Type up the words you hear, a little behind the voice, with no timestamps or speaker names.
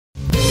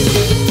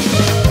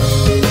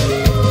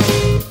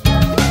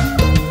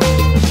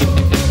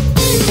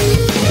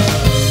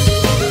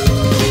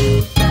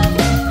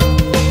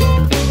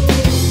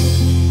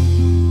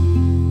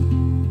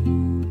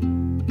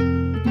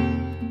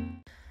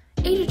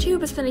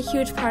Agtube has been a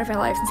huge part of my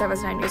life since I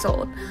was 9 years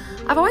old.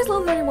 I've always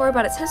loved learning more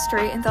about its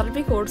history and thought it'd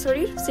be cool to start a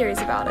YouTube series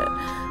about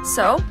it.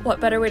 So, what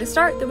better way to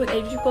start than with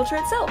Agtube culture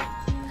itself?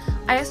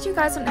 I asked you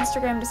guys on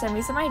Instagram to send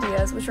me some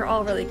ideas, which are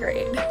all really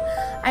great.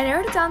 I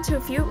narrowed it down to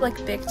a few,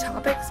 big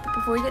topics, but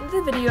before we get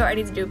into the video, I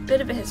need to do a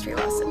bit of a history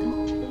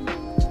lesson.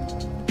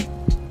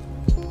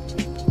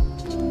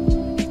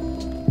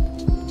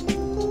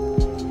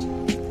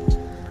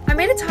 I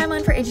made a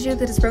timeline for Agtube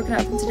that is broken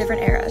up into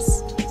different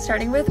eras,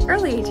 starting with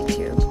early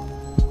Agtube.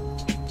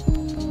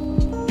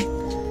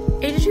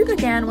 Agtube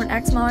began when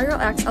X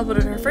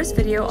uploaded her first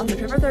video on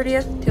September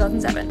 30th,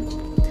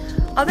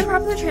 2007. Other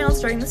popular channels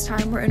during this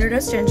time were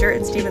Introduce Ginger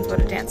and Steven's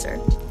What a Dancer.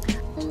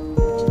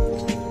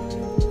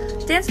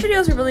 Dance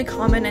videos were really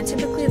common, and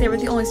typically they were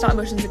the only stop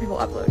motions that people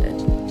uploaded.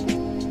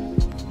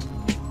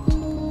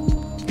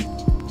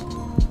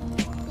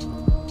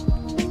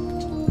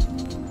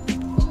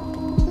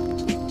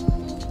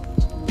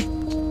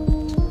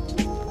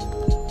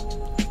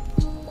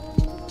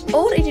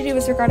 Old Agtube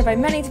is regarded by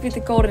many to be the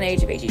golden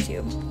age of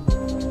Agtube.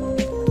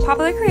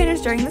 Popular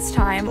creators during this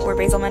time were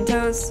Basil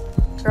Mentos,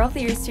 Girl of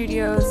the Year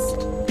Studios,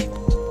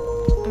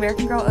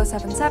 American Girl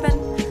 077,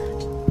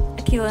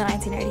 Aquila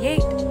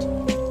 1998,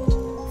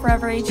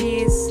 Forever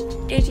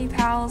AGs, AG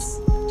Pals,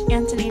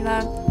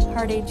 Antonina,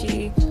 Hard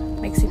AG,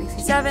 Mixie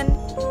Mixie 7,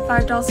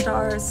 5 Doll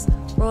Stars,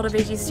 World of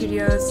AG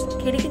Studios,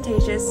 Katie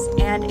Contagious,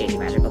 and AG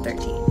Magical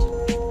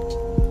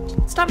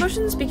 13. Stop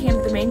motions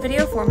became the main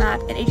video format,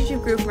 and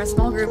Agtube grew from a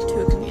small group to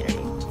a community.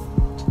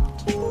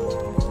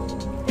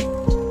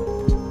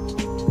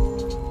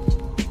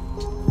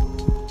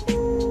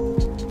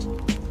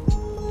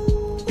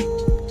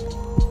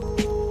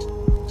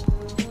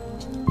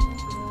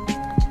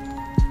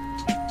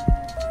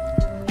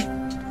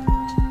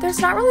 There's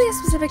not really a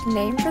specific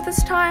name for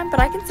this time, but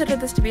I consider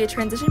this to be a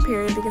transition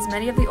period because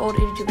many of the old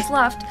Agtubers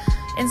left,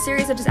 and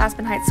series such as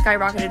Aspen Heights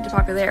skyrocketed into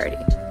popularity.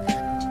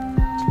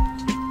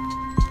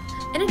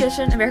 In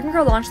addition, American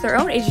Girl launched their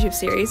own Agtube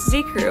series,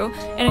 Agzcrew,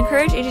 and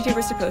encouraged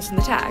Agtubers to post in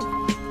the tag.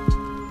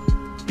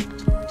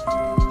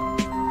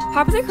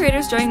 Popular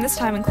creators during this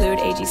time include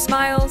AG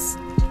Smiles,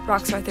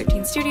 Rockstar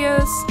 13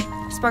 Studios,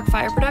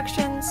 Sparkfire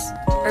Productions,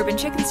 Urban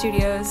Chicken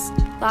Studios,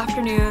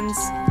 Laughternoons,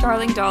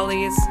 Darling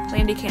Dollies,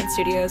 Landy Can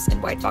Studios,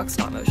 and White Fox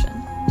Stop Motion.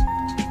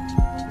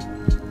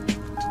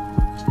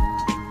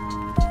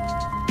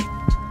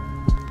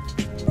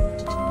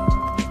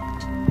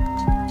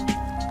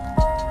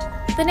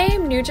 The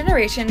name New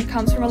Generation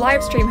comes from a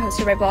live stream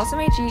hosted by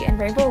Blossom AG and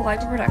Rainbow Live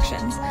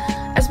Productions,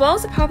 as well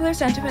as the popular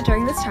sentiment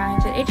during this time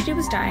that Agtube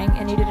was dying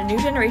and needed a new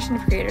generation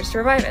of creators to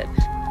revive it.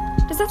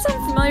 Does that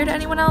sound familiar to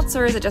anyone else,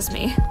 or is it just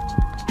me?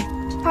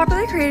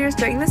 Popular creators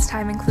during this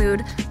time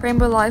include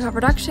Rainbow Lollipop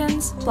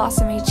Productions,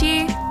 Blossom AG,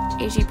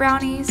 AG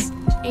Brownies,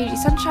 AG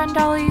Sunshine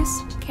Dollies,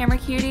 Camera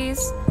Cuties,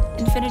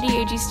 Infinity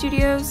AG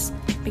Studios,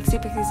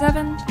 Mixie Pixie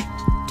 7,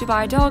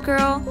 Dubai Doll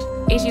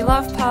Girl, AG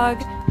Love Pug,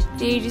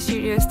 The AG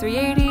Studios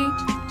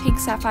 380, Pink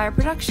Sapphire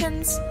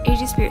Productions,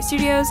 AG Spirit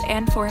Studios,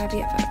 and 4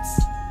 Happy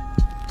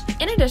FOs.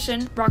 In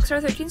addition,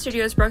 Rockstar 13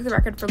 Studios broke the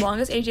record for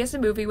longest AGS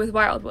movie with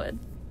Wildwood.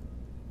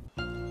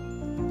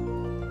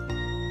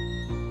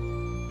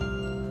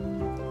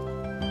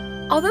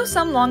 Although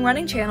some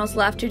long-running channels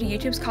left due to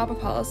YouTube's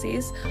COPPA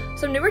policies,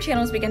 some newer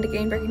channels began to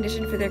gain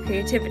recognition for their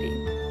creativity.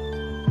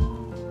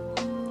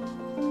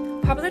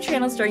 Popular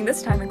channels during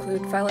this time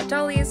include Violet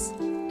Dollies,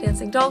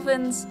 Dancing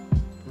Dolphins,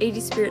 AG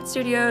Spirit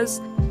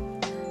Studios,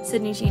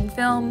 Sydney Jean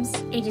Films,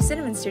 AG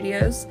Cinnamon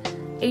Studios,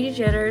 AG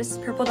Jitters,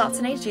 Purple Dots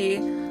and AG,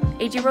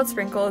 AG World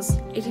Sprinkles,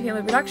 AG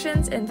Family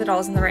Productions, and The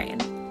Dolls in the Rain.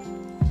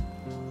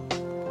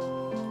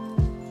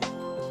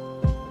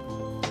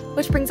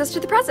 Which brings us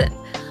to the present.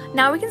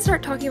 Now we can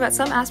start talking about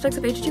some aspects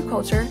of Agtube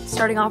culture,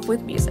 starting off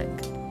with music.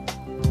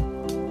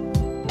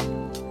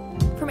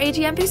 From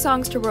AGMP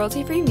songs to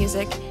royalty-free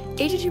music,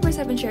 Agtubers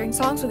have been sharing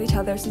songs with each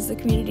other since the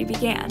community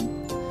began.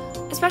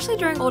 Especially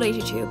during old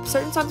Agtube,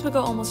 certain songs would go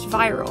almost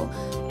viral,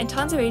 and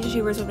tons of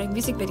Agtubers would make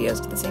music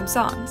videos to the same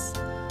songs.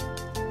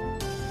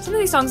 Some of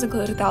these songs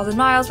include 1,000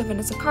 Miles by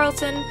Vanessa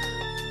Carlton,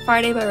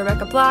 Friday by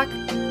Rebecca Black,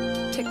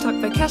 TikTok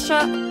by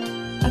Kesha,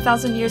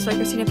 1,000 Years by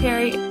Christina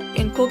Perri,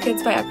 and Cool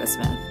Kids by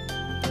Smith.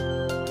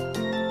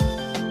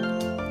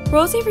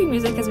 Royalty-free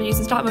music has been used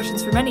in stop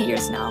motions for many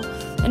years now,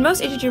 and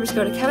most Agtubers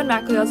go to Kevin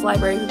MacLeod's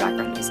library for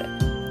background music.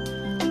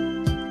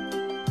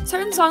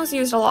 Certain songs are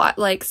used a lot,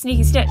 like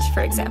Sneaky Snitch,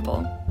 for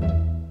example.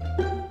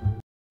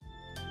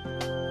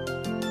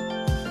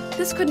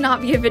 This could not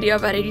be a video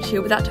about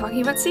Agtube without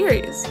talking about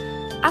series.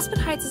 Aspen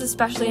Heights is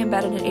especially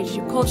embedded in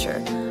Agtube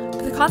culture,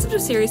 but the concept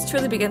of series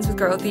truly begins with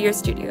Girl of the Year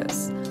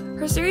Studios.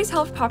 Her series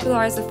helped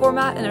popularize the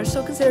format and are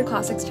still considered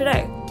classics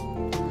today.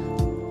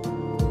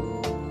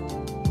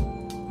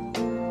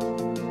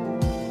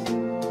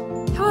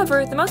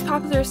 However, the most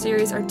popular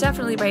series are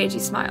definitely by AG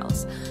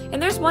Smiles,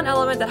 and there's one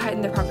element that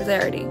heightened their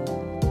popularity: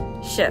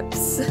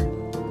 ships.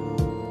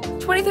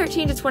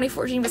 2013 to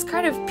 2014 was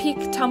kind of peak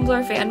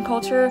Tumblr fan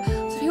culture,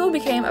 so people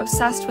became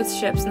obsessed with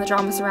ships and the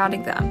drama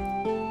surrounding them.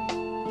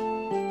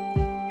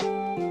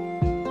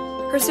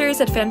 Her series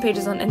had fan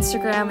pages on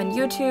Instagram and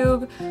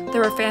YouTube, there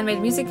were fan-made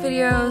music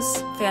videos,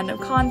 fandom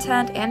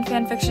content, and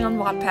fanfiction on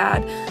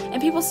Wattpad, and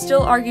people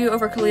still argue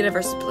over Kalita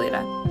versus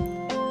Polita.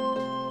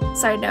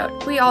 Side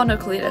note, we all know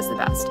Kalita is the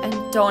best,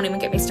 and don't even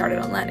get me started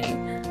on Lenny.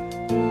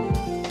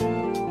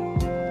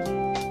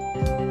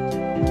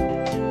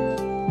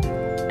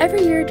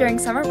 Every year during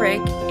summer break,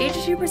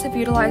 AgTubers have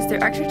utilized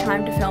their extra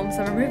time to film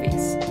summer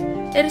movies.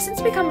 It has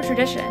since become a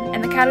tradition,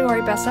 and the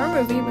category Best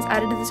Summer Movie was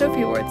added to the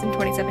Sophie Awards in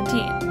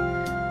 2017.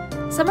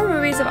 Summer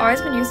movies have always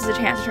been used as a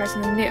chance to try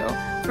something new,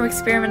 from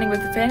experimenting with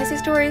fantasy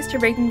stories to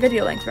breaking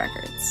video-length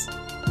records.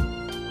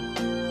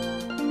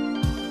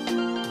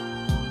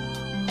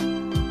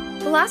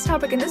 The last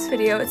topic in this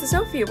video is the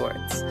Sophie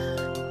Awards.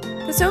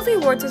 The Sophie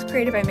Awards was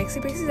created by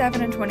Mixie67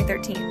 in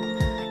 2013.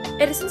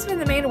 It has since been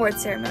the main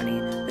awards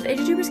ceremony, with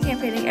AgTubers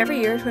campaigning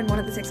every year to win one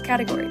of the 6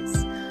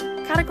 categories.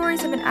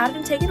 Categories have been added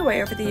and taken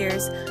away over the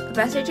years, but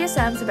Best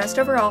agsms and Best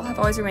Overall have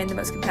always remained the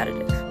most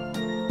competitive.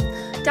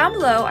 Down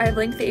below, I have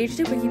linked the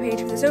Agtube wiki page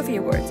for the Sophie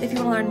Awards if you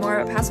want to learn more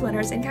about past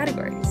winners and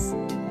categories.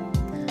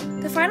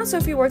 The final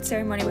Sophie Awards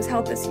ceremony was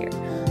held this year,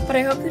 but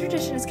I hope the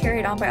tradition is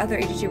carried on by other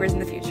AgTubers in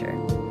the future.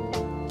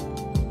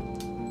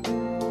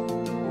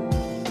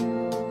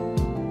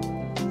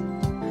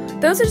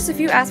 Those are just a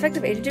few aspects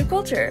of Agtube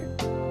culture.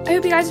 I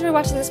hope you guys enjoyed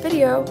watching this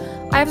video.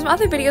 I have some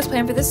other videos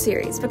planned for this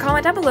series, but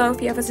comment down below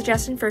if you have a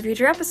suggestion for a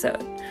future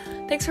episode.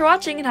 Thanks for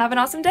watching and have an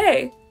awesome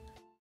day!